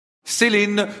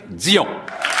Céline Dion.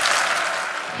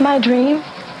 My dream,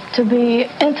 to be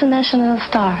international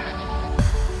star.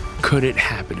 Could it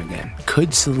happen again?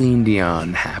 Could Celine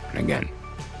Dion happen again?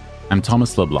 I'm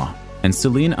Thomas Leblanc, and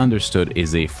Celine Understood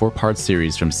is a 4-part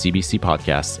series from CBC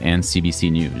Podcasts and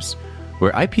CBC News,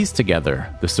 where I piece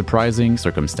together the surprising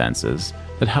circumstances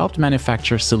that helped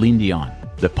manufacture Celine Dion,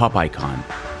 the pop icon.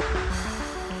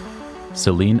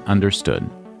 Celine Understood,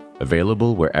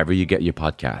 available wherever you get your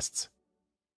podcasts.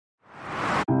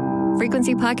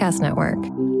 Frequency Podcast Network.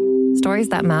 Stories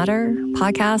that matter,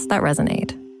 podcasts that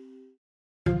resonate.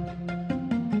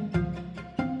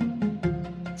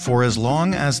 For as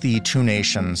long as the two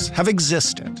nations have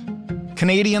existed,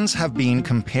 Canadians have been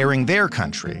comparing their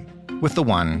country with the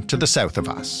one to the south of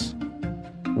us.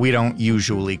 We don't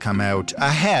usually come out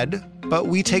ahead, but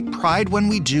we take pride when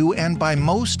we do, and by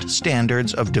most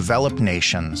standards of developed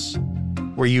nations,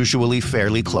 we're usually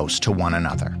fairly close to one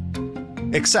another.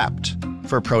 Except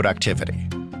for productivity.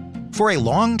 For a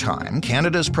long time,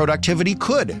 Canada's productivity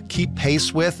could keep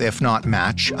pace with, if not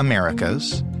match,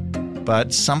 America's.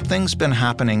 But something's been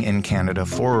happening in Canada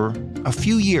for a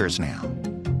few years now.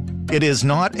 It is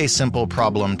not a simple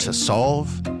problem to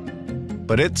solve,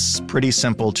 but it's pretty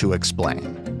simple to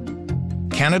explain.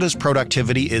 Canada's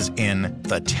productivity is in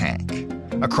the tank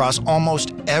across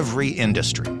almost every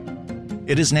industry.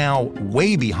 It is now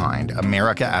way behind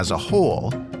America as a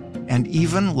whole, and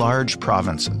even large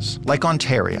provinces like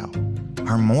Ontario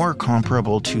are more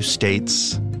comparable to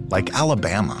states like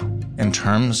Alabama in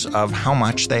terms of how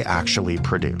much they actually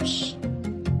produce.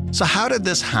 So how did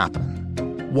this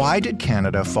happen? Why did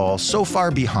Canada fall so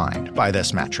far behind by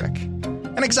this metric?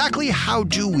 And exactly how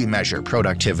do we measure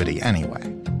productivity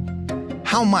anyway?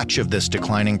 How much of this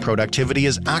declining productivity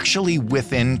is actually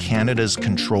within Canada's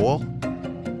control?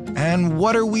 And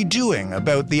what are we doing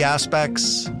about the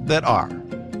aspects that are?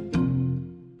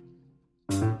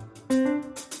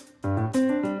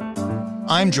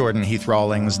 I'm Jordan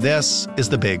Heath-Rawlings. This is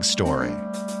The Big Story.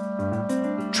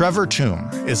 Trevor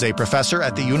Toome is a professor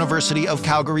at the University of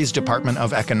Calgary's Department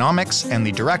of Economics and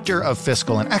the Director of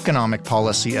Fiscal and Economic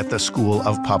Policy at the School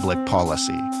of Public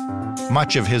Policy.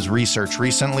 Much of his research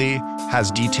recently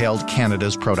has detailed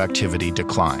Canada's productivity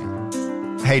decline.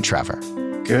 Hey, Trevor.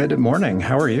 Good morning.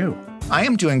 How are you? I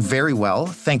am doing very well.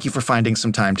 Thank you for finding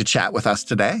some time to chat with us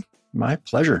today. My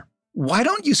pleasure. Why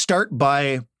don't you start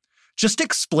by just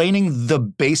explaining the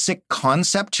basic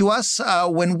concept to us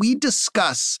when we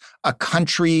discuss a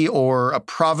country or a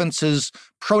province's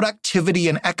productivity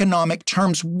in economic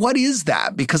terms? What is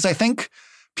that? Because I think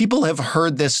people have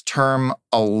heard this term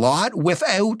a lot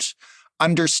without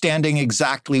understanding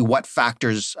exactly what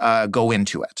factors go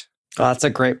into it. Well, that's a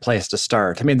great place to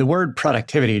start. I mean, the word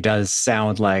productivity does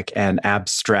sound like an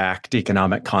abstract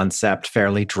economic concept,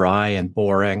 fairly dry and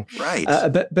boring. Right.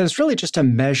 But it's really just a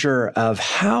measure of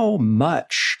how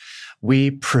much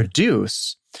we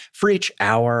produce for each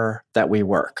hour that we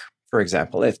work. For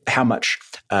example, how much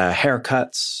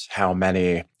haircuts, how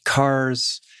many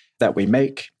cars that we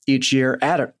make each year,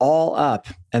 add it all up,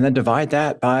 and then divide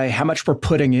that by how much we're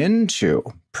putting into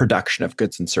production of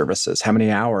goods and services, how many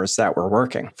hours that we're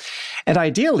working. And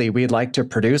ideally, we'd like to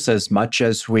produce as much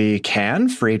as we can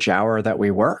for each hour that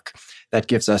we work. That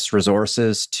gives us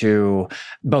resources to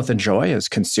both enjoy as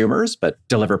consumers, but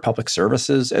deliver public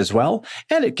services as well.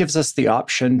 And it gives us the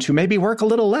option to maybe work a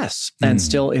little less and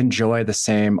still enjoy the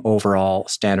same overall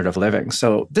standard of living.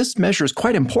 So this measure is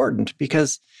quite important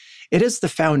because it is the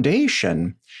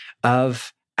foundation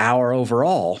of our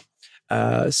overall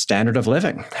standard of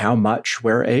living, how much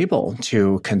we're able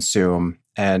to consume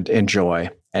and enjoy,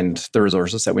 and the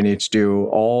resources that we need to do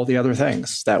all the other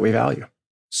things that we value.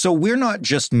 So we're not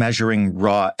just measuring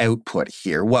raw output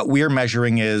here. What we're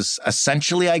measuring is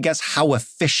essentially, I guess, how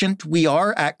efficient we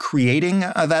are at creating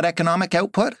that economic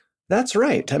output? That's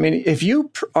right. I mean, if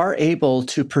you are able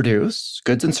to produce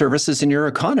goods and services in your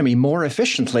economy more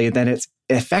efficiently, then it's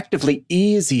effectively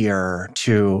easier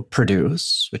to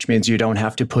produce, which means you don't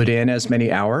have to put in as many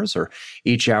hours, or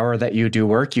each hour that you do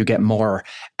work, you get more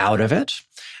out of it.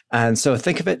 And so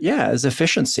think of it, as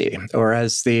efficiency, or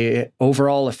as the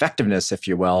overall effectiveness, if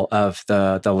you will, of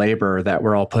the labor that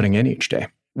we're all putting in each day.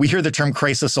 We hear the term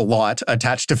crisis a lot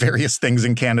attached to various things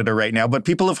in Canada right now, but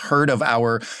people have heard of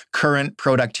our current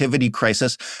productivity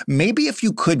crisis. Maybe if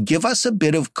you could give us a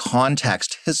bit of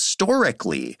context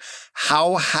historically,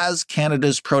 how has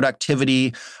Canada's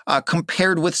productivity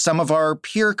compared with some of our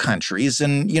peer countries?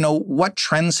 And, what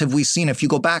trends have we seen if you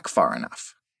go back far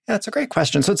enough? Yeah, it's a great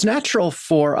question. So it's natural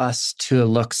for us to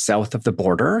look south of the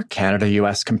border.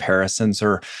 Canada-US comparisons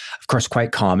are, of course,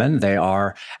 quite common. They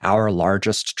are our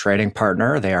largest trading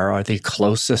partner. They are the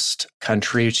closest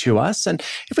country to us. And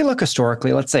if we look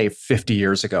historically, let's say 50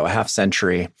 years ago, a half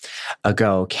century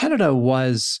ago, Canada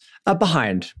was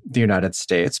behind the United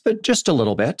States, but just a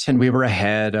little bit. And we were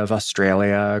ahead of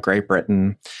Australia, Great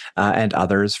Britain, and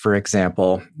others, for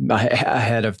example,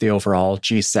 ahead of the overall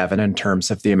G7 in terms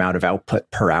of the amount of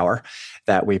output per hour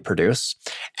that we produce.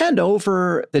 And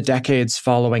over the decades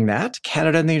following that,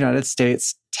 Canada and the United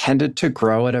States tended to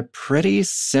grow at a pretty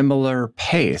similar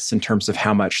pace in terms of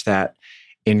how much that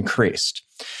increased.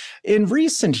 In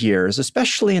recent years,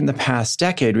 especially in the past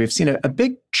decade, we've seen a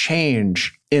big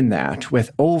change in that,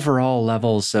 with overall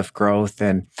levels of growth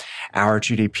in our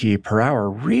GDP per hour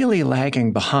really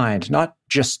lagging behind not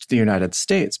just the United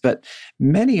States, but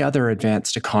many other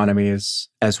advanced economies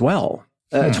as well.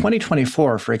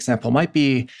 2024, for example, might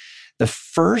be the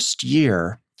first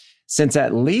year since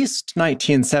at least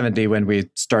 1970, when we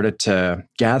started to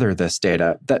gather this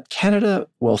data, that Canada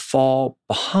will fall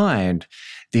behind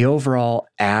the overall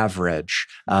average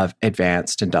of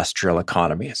advanced industrial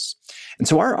economies. And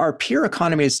so our peer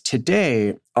economies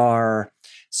today are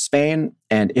Spain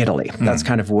and Italy. That's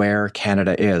kind of where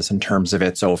Canada is in terms of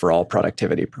its overall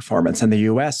productivity performance. And the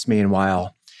US,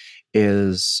 meanwhile,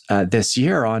 is this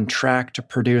year on track to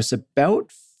produce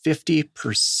about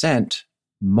 50%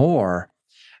 more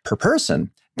per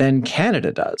person than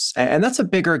Canada does. And that's a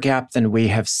bigger gap than we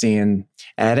have seen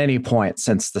at any point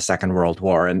since the Second World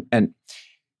War. And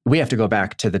we have to go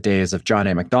back to the days of John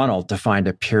A. Macdonald to find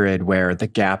a period where the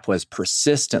gap was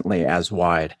persistently as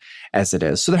wide as it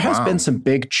is. So there has been some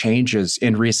big changes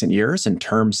in recent years in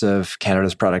terms of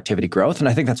Canada's productivity growth. And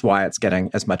I think that's why it's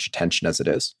getting as much attention as it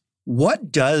is.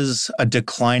 What does a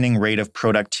declining rate of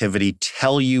productivity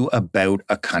tell you about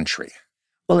a country?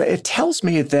 Well, it tells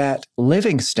me that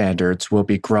living standards will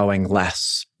be growing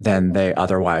less than they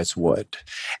otherwise would.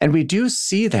 And we do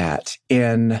see that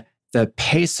in the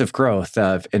pace of growth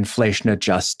of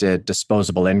inflation-adjusted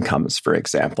disposable incomes, for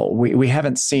example. We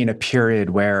haven't seen a period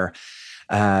where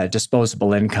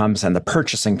disposable incomes and the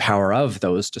purchasing power of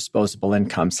those disposable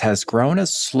incomes has grown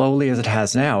as slowly as it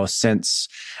has now since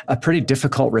a pretty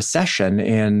difficult recession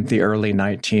in the early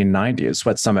 1990s,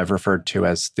 what some have referred to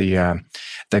as the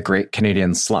Great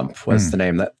Canadian Slump was the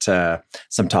name that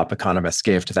some top economists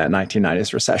gave to that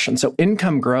 1990s recession. So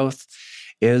income growth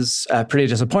is pretty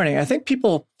disappointing. I think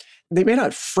people, they may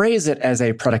not phrase it as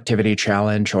a productivity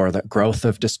challenge or the growth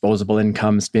of disposable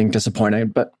incomes being disappointing,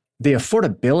 but the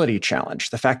affordability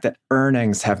challenge, the fact that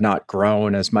earnings have not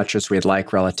grown as much as we'd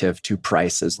like relative to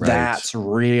prices, that's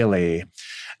really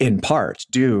in part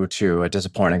due to a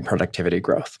disappointing productivity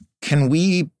growth. Can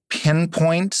we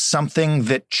pinpoint something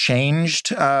that changed,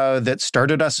 that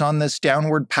started us on this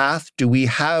downward path? Do we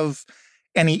have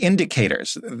any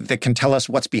indicators that can tell us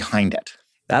what's behind it?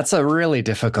 That's a really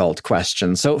difficult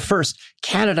question. So first,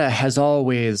 Canada has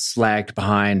always lagged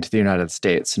behind the United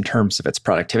States in terms of its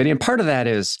productivity. And part of that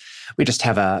is we just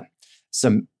have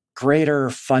some greater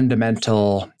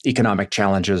fundamental economic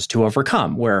challenges to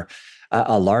overcome. We're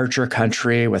a larger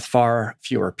country with far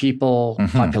fewer people,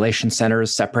 population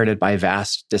centers separated by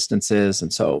vast distances.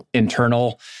 And so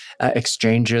internal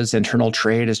exchanges, internal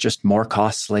trade is just more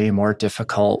costly, more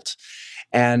difficult.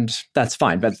 And that's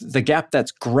fine. But the gap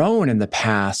that's grown in the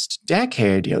past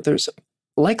decade, there's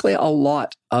likely a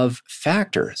lot of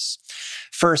factors.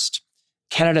 First,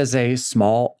 Canada is a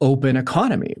small, open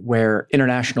economy where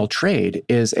international trade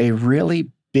is a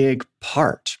really big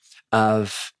part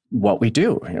of what we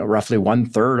do. Roughly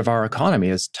 1/3 of our economy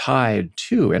is tied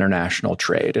to international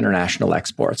trade, international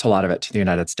exports, a lot of it to the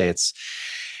United States.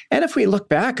 And if we look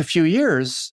back a few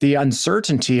years, the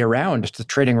uncertainty around the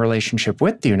trading relationship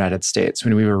with the United States,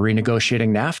 when we were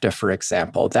renegotiating NAFTA, for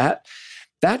example, that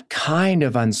kind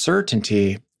of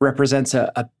uncertainty represents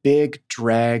a big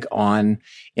drag on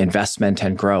investment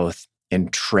and growth in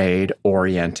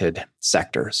trade-oriented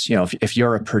sectors. If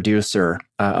you're a producer,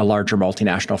 a larger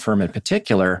multinational firm in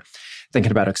particular,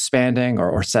 thinking about expanding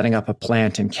or setting up a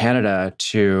plant in Canada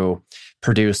to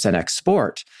produce and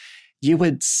export, you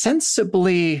would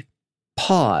sensibly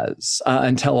pause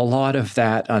until a lot of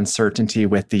that uncertainty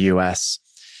with the U.S.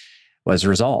 was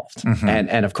resolved.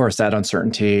 And of course, that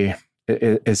uncertainty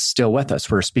is still with us.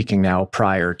 We're speaking now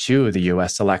prior to the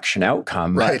U.S. election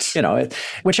outcome. Right.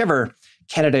 Whichever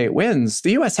candidate wins,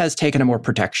 the U.S. has taken a more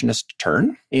protectionist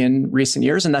turn in recent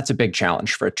years, and that's a big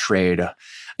challenge for a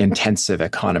trade-intensive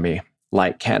economy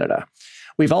like Canada.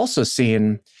 We've also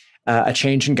seen a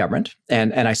change in government.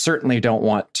 And I certainly don't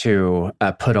want to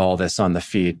put all this on the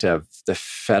feet of the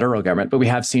federal government, but we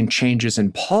have seen changes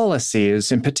in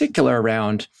policies, in particular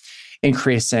around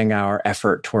increasing our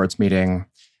effort towards meeting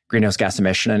greenhouse gas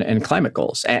emission and climate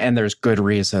goals. And there's good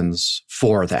reasons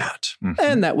for that. Mm-hmm.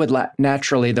 And that would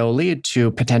naturally, though, lead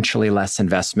to potentially less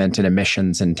investment in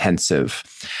emissions-intensive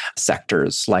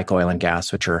sectors like oil and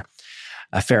gas, which are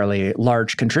a fairly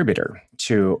large contributor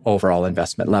to overall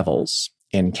investment levels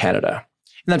in Canada.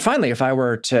 And then finally, if I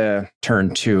were to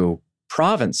turn to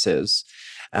provinces,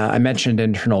 I mentioned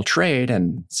internal trade,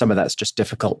 and some of that's just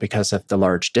difficult because of the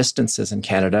large distances in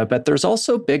Canada, but there's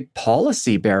also big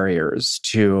policy barriers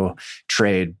to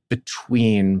trade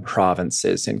between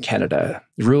provinces in Canada.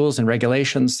 Rules and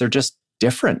regulations, they're just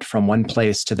different from one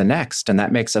place to the next, and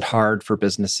that makes it hard for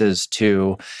businesses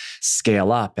to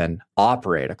scale up and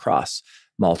operate across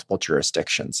multiple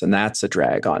jurisdictions, and that's a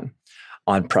drag on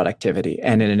productivity.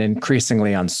 And in an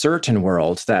increasingly uncertain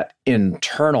world, that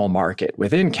internal market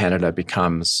within Canada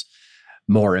becomes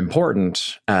more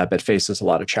important, but faces a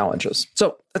lot of challenges.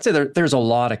 So I'd say there's a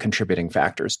lot of contributing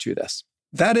factors to this.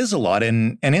 That is a lot.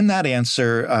 And in that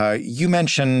answer, you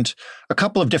mentioned a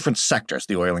couple of different sectors,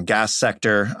 the oil and gas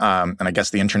sector, and I guess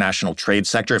the international trade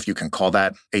sector, if you can call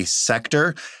that a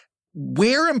sector.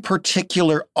 Where in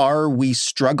particular are we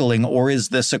struggling, or is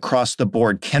this across the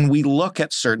board? Can we look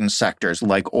at certain sectors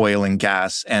like oil and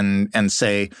gas and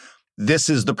say, this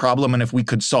is the problem, and if we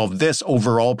could solve this,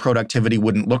 overall productivity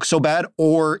wouldn't look so bad?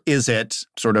 Or is it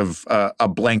sort of a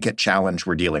blanket challenge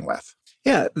we're dealing with?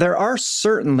 Yeah, there are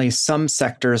certainly some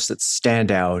sectors that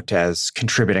stand out as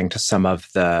contributing to some of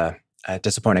the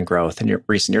disappointing growth in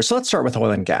recent years. So let's start with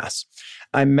oil and gas.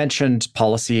 I mentioned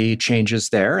policy changes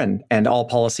there, and all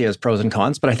policy has pros and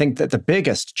cons, but I think that the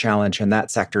biggest challenge in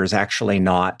that sector is actually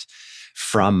not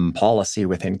from policy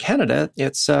within Canada.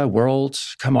 It's world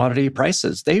commodity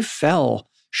prices. They fell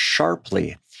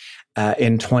sharply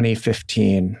in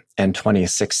 2015 and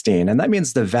 2016, and that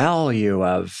means the value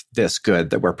of this good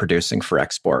that we're producing for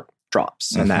export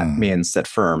drops, and that means that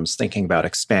firms thinking about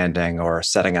expanding or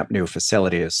setting up new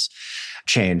facilities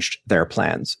changed their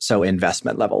plans. So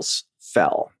investment levels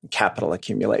fell, capital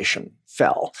accumulation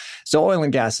fell. So oil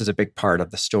and gas is a big part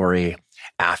of the story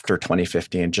after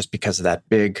 2015, just because of that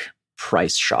big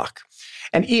price shock.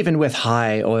 And even with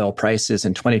high oil prices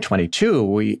in 2022,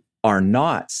 we are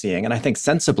not seeing, and I think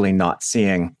sensibly not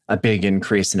seeing, a big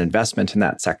increase in investment in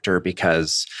that sector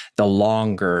because the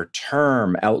longer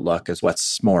term outlook is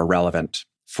what's more relevant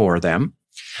for them.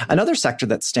 Another sector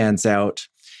that stands out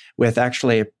with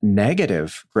actually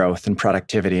negative growth and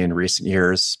productivity in recent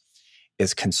years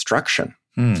is construction.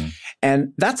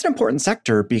 And that's an important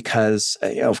sector because,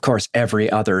 of course,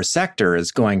 every other sector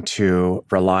is going to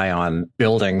rely on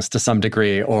buildings to some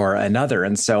degree or another.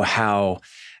 And so how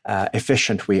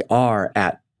efficient we are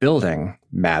at building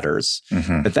matters.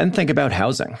 But then think about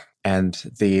housing and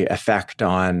the effect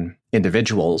on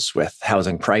individuals with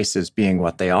housing prices being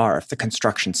what they are. If the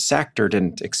construction sector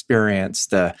didn't experience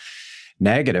the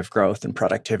negative growth in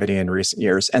productivity in recent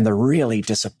years and the really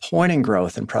disappointing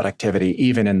growth in productivity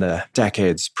even in the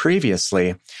decades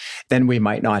previously, then we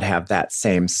might not have that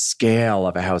same scale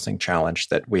of a housing challenge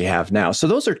that we have now. So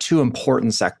those are two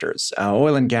important sectors,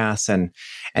 oil and gas and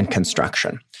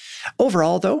construction.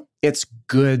 Overall, though, it's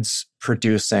goods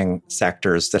producing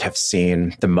sectors that have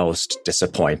seen the most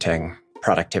disappointing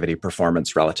productivity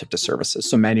performance relative to services.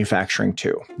 So manufacturing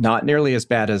too. Not nearly as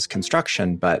bad as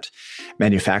construction, but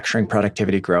manufacturing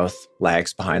productivity growth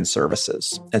lags behind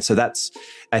services. And so that's,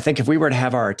 I think if we were to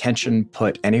have our attention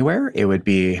put anywhere, it would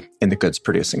be in the goods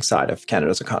producing side of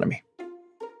Canada's economy.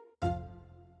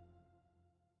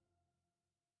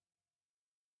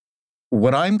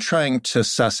 What I'm trying to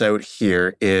suss out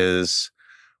here is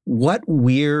what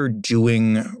we're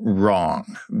doing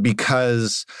wrong.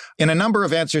 Because in a number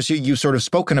of answers you've sort of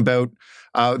spoken about,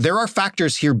 there are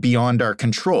factors here beyond our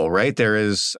control, right? There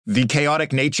is the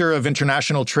chaotic nature of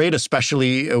international trade,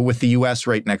 especially with the U.S.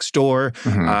 right next door.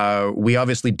 We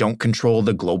obviously don't control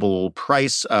the global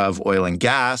price of oil and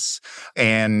gas.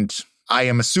 And I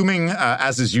am assuming,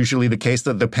 as is usually the case,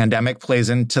 that the pandemic plays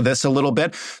into this a little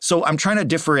bit. So I'm trying to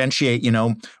differentiate,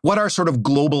 what are sort of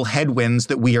global headwinds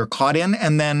that we are caught in?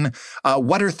 And then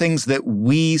what are things that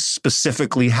we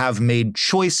specifically have made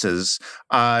choices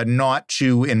not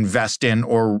to invest in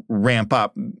or ramp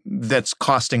up that's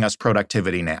costing us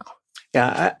productivity now?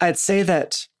 Yeah, I'd say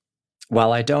that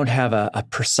while I don't have a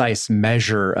precise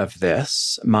measure of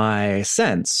this, my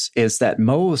sense is that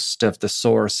most of the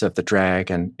source of the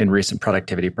drag in recent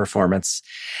productivity performance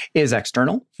is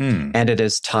external, and it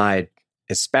is tied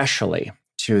especially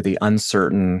to the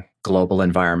uncertain global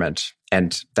environment.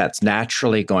 And that's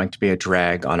naturally going to be a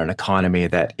drag on an economy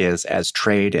that is as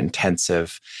trade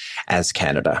intensive as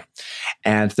Canada.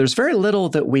 And there's very little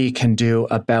that we can do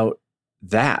about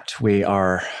that. We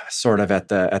are sort of at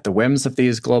the whims of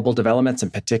these global developments,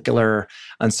 in particular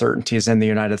uncertainties in the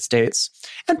United States.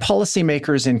 And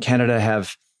policymakers in Canada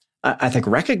have, I think,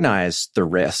 recognized the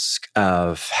risk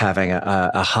of having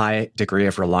a high degree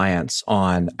of reliance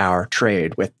on our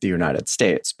trade with the United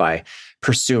States by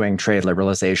pursuing trade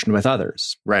liberalization with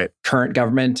others. Right. Current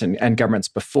government and governments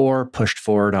before pushed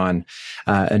forward on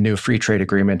a new free trade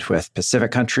agreement with Pacific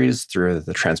countries through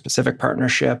the Trans-Pacific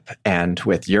Partnership and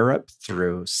with Europe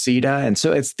through CETA. And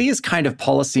so it's these kind of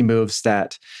policy moves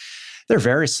that they're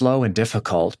very slow and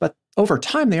difficult, but over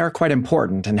time they are quite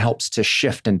important and helps to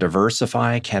shift and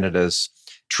diversify Canada's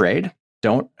trade.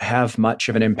 Don't have much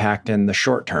of an impact in the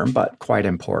short term, but quite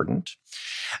important.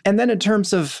 And then in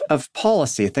terms of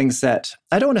policy, things that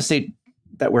I don't want to say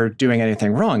that we're doing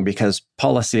anything wrong, because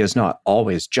policy is not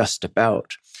always just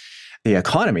about the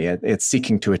economy. It's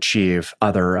seeking to achieve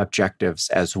other objectives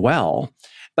as well.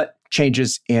 But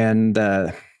changes in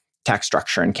the tax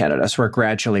structure in Canada. So we're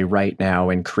gradually right now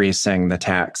increasing the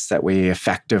tax that we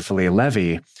effectively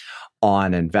levy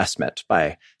on investment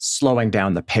by slowing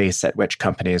down the pace at which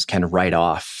companies can write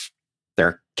off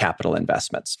their capital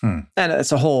investments. And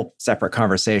it's a whole separate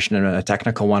conversation and a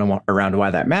technical one around why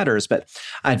that matters, but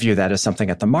I'd view that as something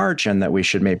at the margin that we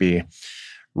should maybe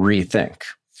rethink.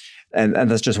 And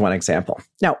that's just one example.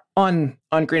 Now, on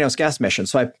greenhouse gas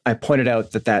emissions, so I pointed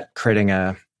out that creating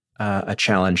a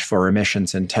challenge for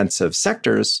emissions-intensive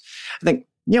sectors, I think,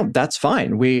 that's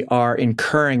fine. We are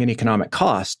incurring an economic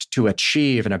cost to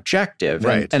achieve an objective.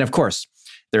 Right. And of course,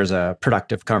 there's a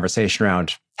productive conversation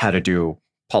around how to do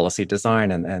policy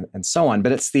design and so on.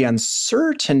 But it's the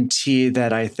uncertainty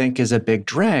that I think is a big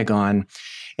drag on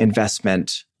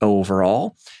investment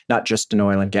overall, not just in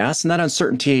oil and gas. And that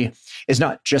uncertainty is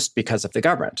not just because of the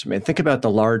government. I mean, think about the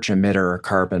large emitter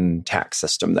carbon tax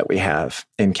system that we have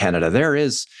in Canada. There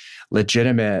is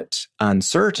legitimate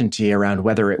uncertainty around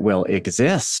whether it will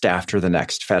exist after the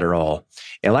next federal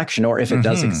election, or if it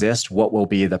does exist, what will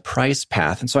be the price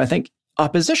path. And so I think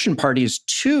opposition parties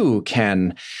too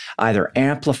can either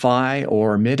amplify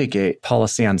or mitigate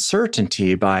policy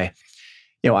uncertainty by,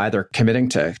 either committing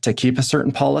to keep a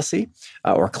certain policy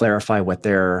or clarify what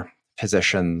their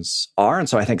positions are. And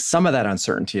so I think some of that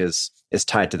uncertainty is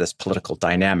tied to this political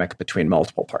dynamic between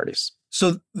multiple parties.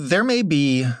 So there may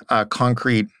be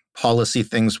concrete policy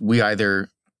things we either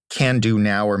can do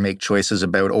now or make choices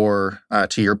about, or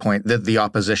to your point, that the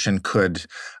opposition could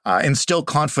instill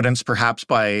confidence perhaps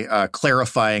by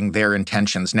clarifying their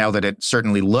intentions now that it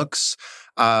certainly looks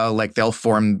like they'll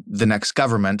form the next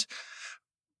government.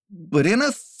 But in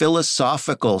a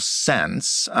philosophical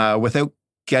sense, without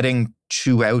getting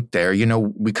too out there,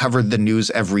 we covered the news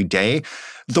every day.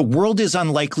 The world is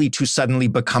unlikely to suddenly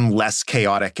become less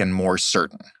chaotic and more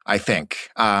certain, I think,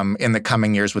 in the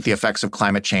coming years with the effects of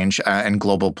climate change and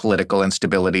global political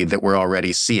instability that we're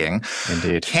already seeing.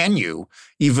 Indeed. Can you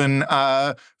even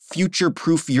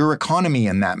future-proof your economy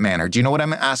in that manner? Do you know what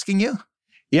I'm asking you?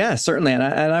 Yeah, certainly. And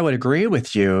I would agree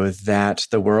with you that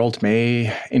the world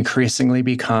may increasingly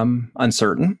become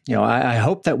uncertain. I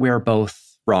hope that we're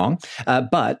both wrong,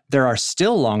 but there are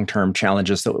still long-term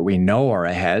challenges that we know are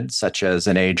ahead, such as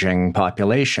an aging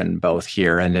population, both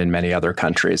here and in many other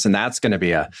countries. And that's going to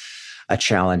be a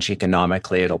challenge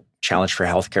economically. It'll challenge for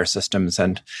healthcare systems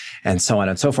and so on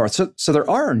and so forth. So there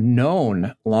are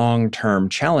known long-term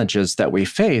challenges that we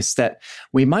face that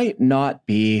we might not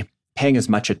be paying as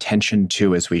much attention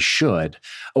to as we should,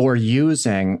 or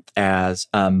using as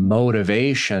a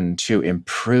motivation to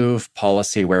improve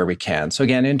policy where we can. So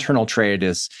again, internal trade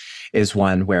is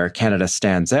one where Canada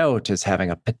stands out as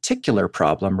having a particular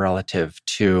problem relative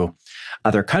to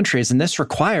other countries. And this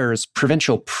requires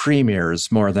provincial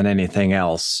premiers more than anything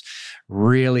else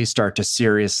really start to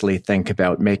seriously think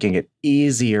about making it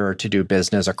easier to do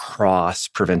business across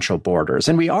provincial borders.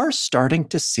 And we are starting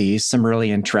to see some really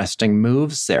interesting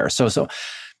moves there. So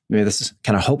this is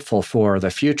kind of hopeful for the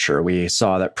future. We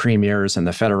saw that premiers and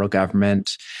the federal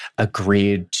government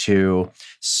agreed to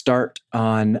start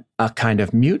on a kind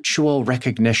of mutual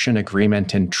recognition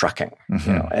agreement in trucking.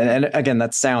 And again,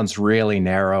 that sounds really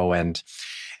narrow and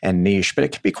niche, but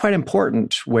it can be quite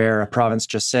important where a province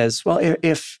just says, well,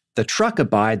 if the truck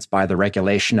abides by the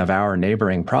regulation of our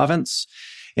neighboring province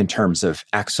in terms of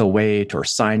axle weight or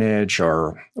signage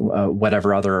or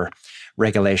whatever other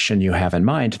regulation you have in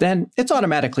mind, then it's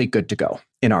automatically good to go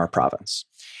in our province.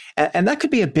 And that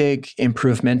could be a big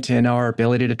improvement in our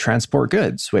ability to transport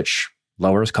goods, which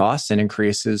lowers costs and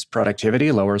increases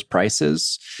productivity, lowers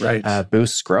prices,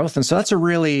 boosts growth. And so that's a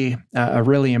really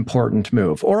important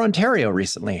move. Or Ontario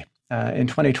recently, in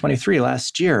 2023,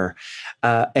 last year,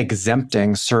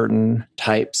 exempting certain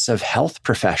types of health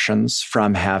professions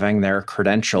from having their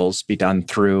credentials be done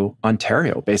through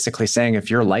Ontario, basically saying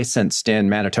if you're licensed in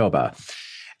Manitoba,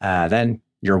 then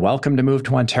you're welcome to move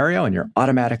to Ontario and you're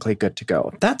automatically good to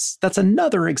go. That's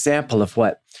another example of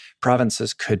what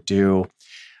provinces could do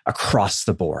across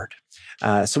the board.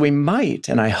 So we might,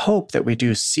 and I hope that we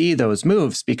do see those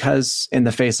moves, because in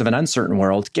the face of an uncertain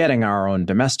world, getting our own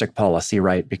domestic policy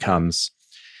right becomes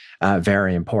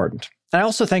very important. And I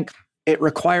also think it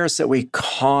requires that we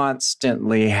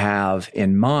constantly have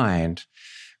in mind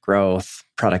growth,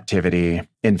 productivity,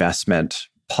 investment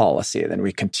policy. Then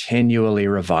we continually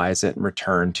revise it and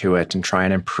return to it and try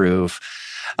and improve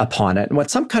upon it. And what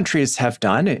some countries have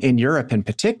done, in Europe in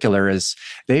particular, is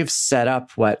they've set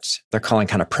up what they're calling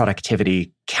kind of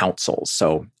productivity councils.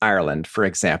 So Ireland, for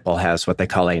example, has what they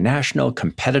call a National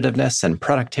Competitiveness and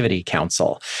Productivity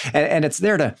Council. And it's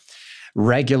there to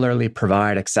regularly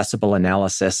provide accessible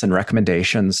analysis and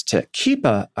recommendations to keep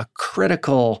a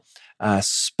critical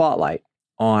spotlight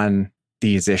on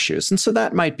these issues. And so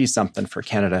that might be something for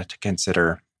Canada to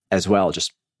consider as well,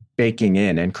 just baking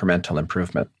in incremental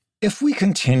improvement. If we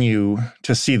continue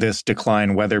to see this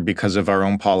decline, whether because of our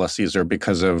own policies or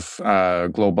because of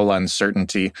global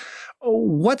uncertainty,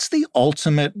 what's the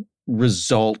ultimate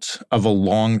result of a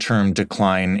long-term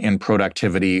decline in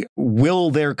productivity? Will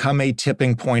there come a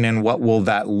tipping point, and what will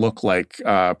that look like,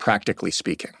 practically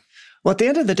speaking? Well, at the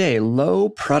end of the day, low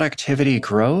productivity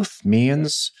growth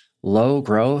means low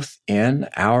growth in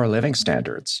our living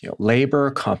standards.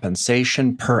 Labor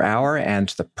compensation per hour and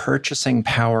the purchasing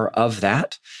power of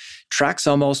that tracks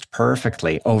almost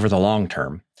perfectly over the long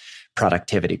term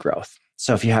productivity growth.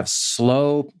 So if you have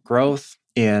slow growth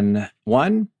in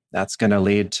one, that's going to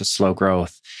lead to slow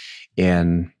growth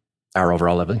in our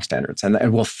overall living standards.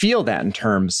 And we'll feel that in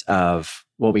terms of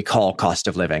what we call cost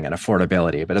of living and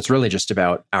affordability, but it's really just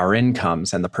about our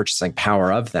incomes and the purchasing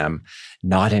power of them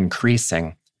not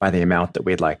increasing by the amount that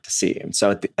we'd like to see. And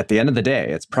so at the end of the day,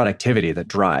 it's productivity that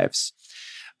drives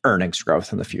earnings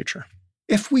growth in the future.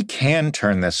 If we can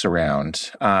turn this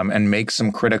around and make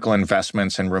some critical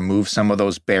investments and remove some of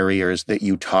those barriers that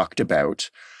you talked about,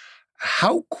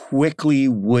 how quickly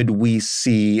would we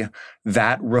see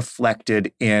that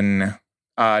reflected in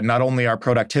not only our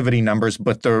productivity numbers,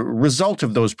 but the result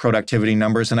of those productivity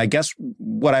numbers? And I guess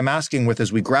what I'm asking with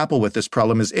as we grapple with this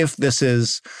problem is if this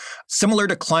is similar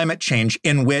to climate change,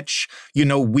 in which,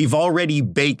 we've already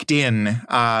baked in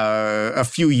a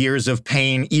few years of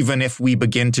pain, even if we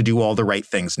begin to do all the right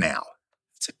things now.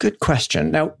 It's a good question.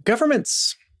 Now,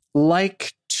 governments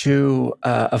like to,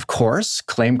 of course,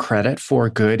 claim credit for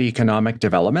good economic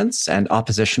developments, and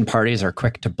opposition parties are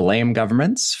quick to blame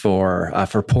governments for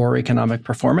poor economic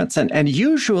performance. And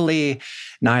usually,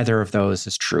 neither of those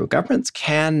is true. Governments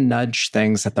can nudge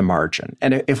things at the margin.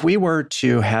 And if we were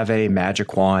to have a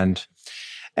magic wand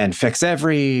and fix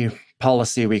every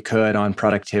policy we could on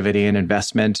productivity and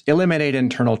investment, eliminate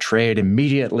internal trade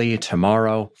immediately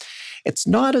tomorrow, it's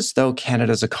not as though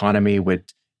Canada's economy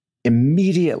would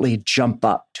immediately jump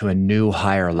up to a new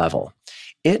higher level.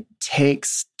 It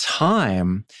takes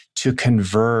time to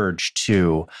converge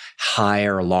to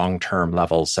higher long-term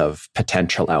levels of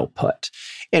potential output,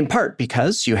 in part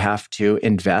because you have to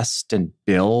invest and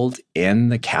build in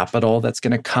the capital that's going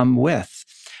to come with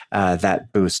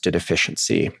that boosted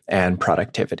efficiency and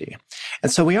productivity.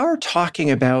 And so we are talking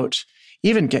about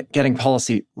even getting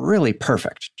policy really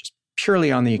perfect, just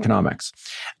purely on the economics,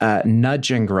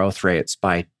 nudging growth rates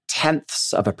by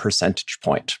tenths of a percentage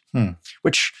point,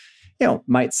 which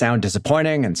might sound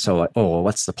disappointing. And so,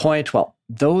 what's the point? Well,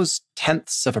 those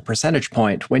tenths of a percentage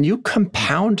point, when you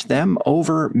compound them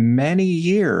over many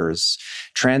years,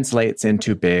 translates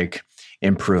into big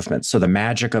improvements. So the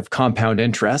magic of compound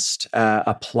interest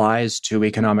applies to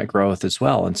economic growth as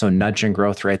well. And so nudging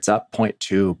growth rates up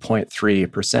 0.2,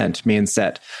 0.3% means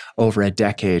that over a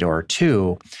decade or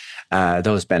two,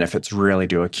 those benefits really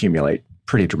do accumulate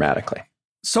pretty dramatically.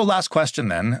 So last question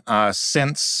then,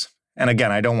 and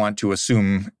again, I don't want to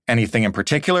assume anything in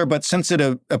particular, but since it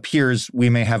appears we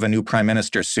may have a new prime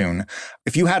minister soon,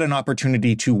 if you had an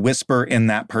opportunity to whisper in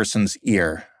that person's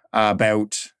ear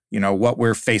about, what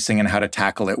we're facing and how to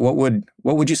tackle it, what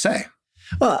would you say?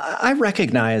 Well, I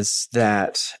recognize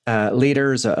that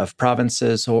leaders of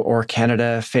provinces or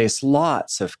Canada face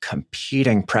lots of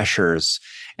competing pressures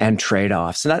and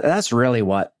trade-offs. And that's really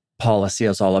what policy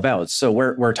is all about. So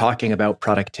we're talking about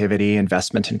productivity,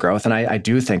 investment, and growth. And I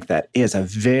do think that is a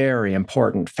very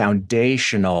important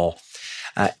foundational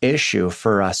issue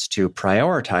for us to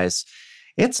prioritize.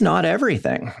 It's not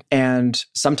everything. And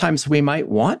sometimes we might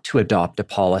want to adopt a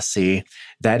policy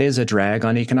that is a drag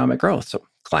on economic growth. So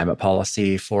climate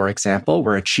policy, for example,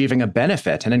 we're achieving a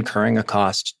benefit and incurring a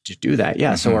cost to do that.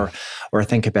 Yeah. So, or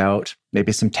think about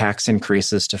maybe some tax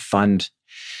increases to fund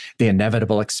the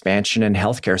inevitable expansion in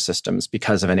healthcare systems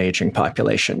because of an aging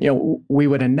population. We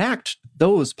would enact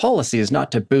those policies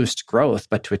not to boost growth,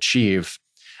 but to achieve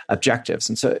objectives.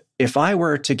 And so if I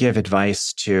were to give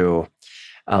advice to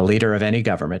a leader of any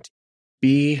government,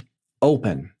 be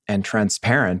open and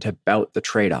transparent about the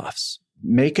trade-offs.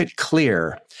 Make it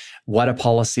clear what a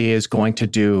policy is going to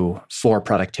do for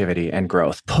productivity and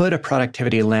growth. Put a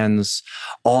productivity lens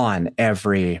on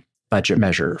every budget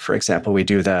measure. For example, we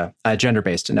do the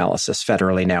gender-based analysis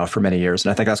federally now for many years,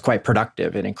 and I think that's quite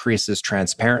productive. It increases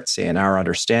transparency in our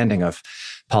understanding of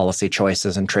policy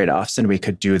choices and trade-offs, and we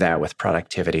could do that with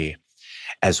productivity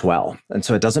as well. And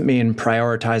so it doesn't mean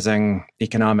prioritizing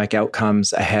economic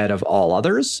outcomes ahead of all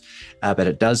others, but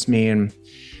it does mean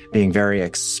being very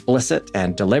explicit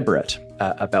and deliberate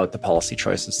about the policy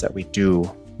choices that we do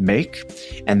make.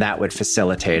 And that would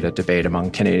facilitate a debate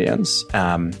among Canadians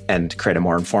and create a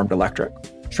more informed electorate.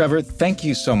 Trevor, thank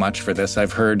you so much for this.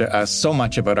 I've heard so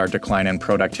much about our decline in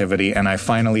productivity, and I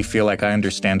finally feel like I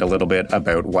understand a little bit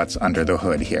about what's under the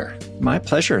hood here. My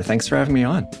pleasure. Thanks for having me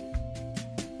on.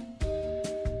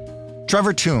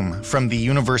 Trevor Toome from the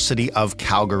University of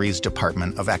Calgary's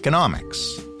Department of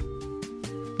Economics.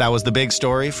 That was The Big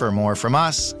Story. For more from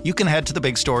us, you can head to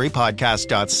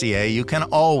thebigstorypodcast.ca. You can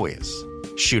always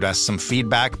shoot us some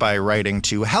feedback by writing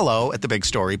to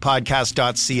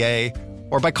hello@thebigstorypodcast.ca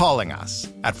or by calling us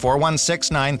at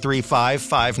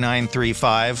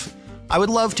 416-935-5935. I would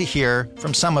love to hear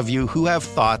from some of you who have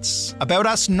thoughts about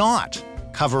us not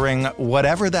covering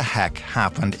whatever the heck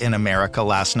happened in America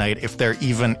last night, if there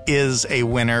even is a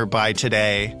winner by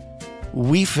today.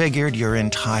 We figured your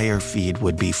entire feed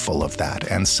would be full of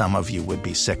that, and some of you would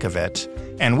be sick of it.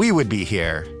 And we would be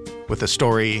here with a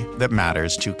story that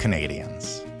matters to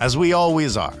Canadians, as we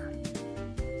always are.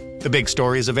 The Big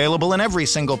Story is available in every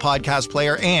single podcast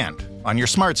player and on your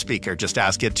smart speaker. Just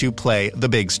ask it to play The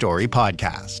Big Story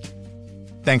podcast.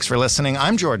 Thanks for listening.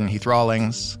 I'm Jordan Heath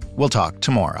Rawlings. We'll talk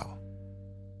tomorrow.